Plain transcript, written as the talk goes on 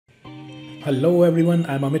Hello everyone,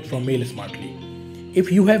 I'm Amit from Mail Smartly.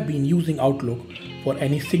 If you have been using Outlook for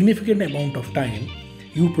any significant amount of time,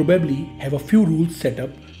 you probably have a few rules set up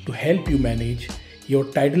to help you manage your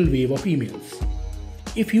tidal wave of emails.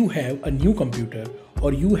 If you have a new computer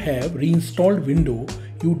or you have reinstalled Windows,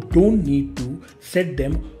 you don't need to set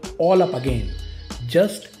them all up again.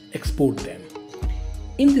 Just export them.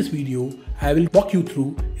 In this video, I will walk you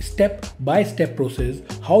through step-by-step process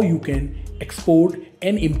how you can export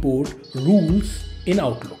and import rules in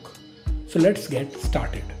Outlook. So let's get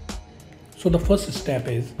started. So the first step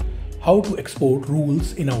is how to export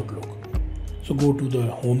rules in Outlook. So go to the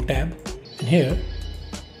Home tab and here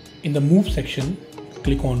in the Move section,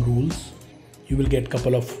 click on Rules. You will get a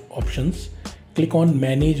couple of options. Click on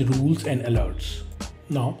Manage Rules and Alerts.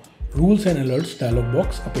 Now Rules and Alerts dialog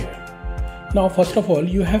box appear. Now first of all,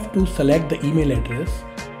 you have to select the email address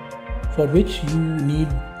for which you need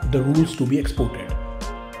the rules to be exported.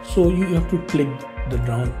 So you have to click the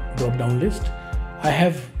drop down list. I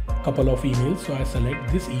have a couple of emails, so I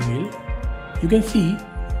select this email. You can see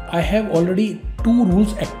I have already two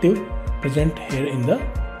rules active present here in the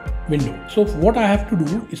window. So what I have to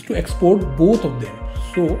do is to export both of them.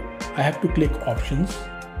 So I have to click Options.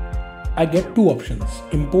 I get two options,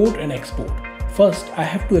 Import and Export. First, I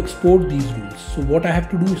have to export these rules. So what I have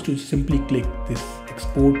to do is to simply click this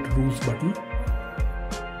Export Rules button.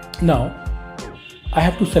 Now, I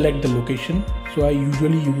have to select the location. So I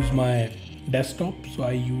usually use my desktop. So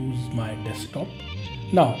I use my desktop.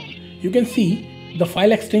 Now, you can see the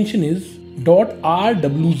file extension is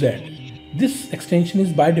 .rwz. This extension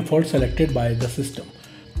is by default selected by the system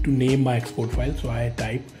to name my export file. So I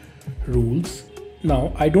type rules.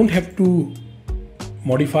 Now, I don't have to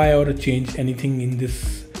modify or change anything in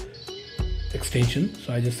this extension,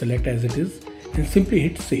 so I just select as it is and simply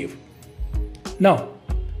hit save. Now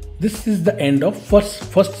this is the end of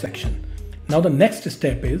first section. Now the next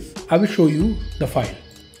step is I will show you the file.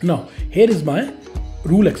 Now here is my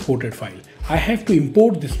rule exported file. I have to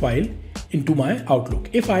import this file into my Outlook.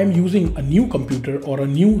 If I am using a new computer or a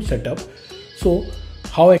new setup, so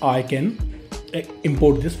how I can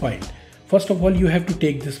import this file? First of all, you have to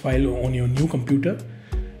take this file on your new computer.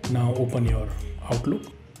 Now open your Outlook.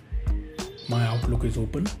 My Outlook is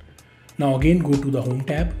open. Now again go to the Home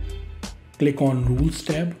tab. Click on Rules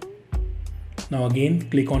tab. Now again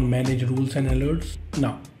click on Manage Rules and Alerts.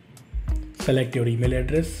 Now select your email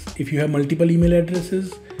address. If you have multiple email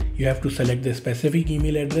addresses, you have to select the specific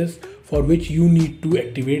email address for which you need to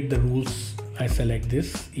activate the rules. I select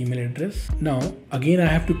this email address. Now again I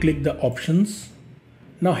have to click the Options.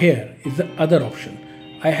 Now here is the other option.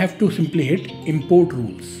 I have to simply hit Import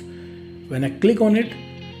Rules. When I click on it,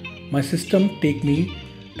 my system take me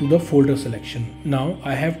to the folder selection. Now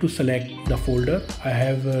I have to select the folder. I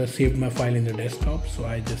have saved my file in the desktop, so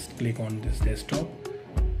I just click on this desktop.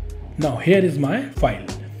 Now here is my file.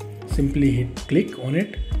 Simply click on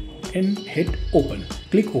it and hit Open.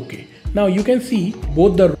 Click OK. Now you can see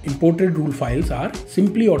both the imported rule files are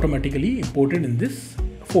simply automatically imported in this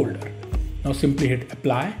folder. Now simply hit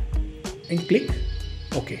Apply and click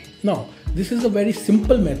OK. Now this is a very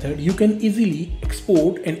simple method. You can easily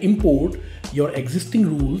export and import your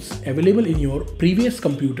existing rules available in your previous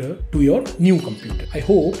computer to your new computer. I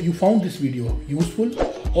hope you found this video useful.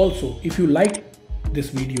 Also, if you liked this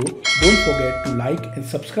video, don't forget to like and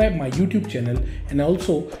subscribe my YouTube channel and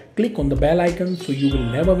also click on the bell icon so you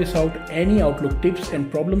will never miss out any Outlook tips and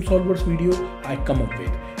problem solvers video I come up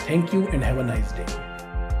with. Thank you and have a nice day.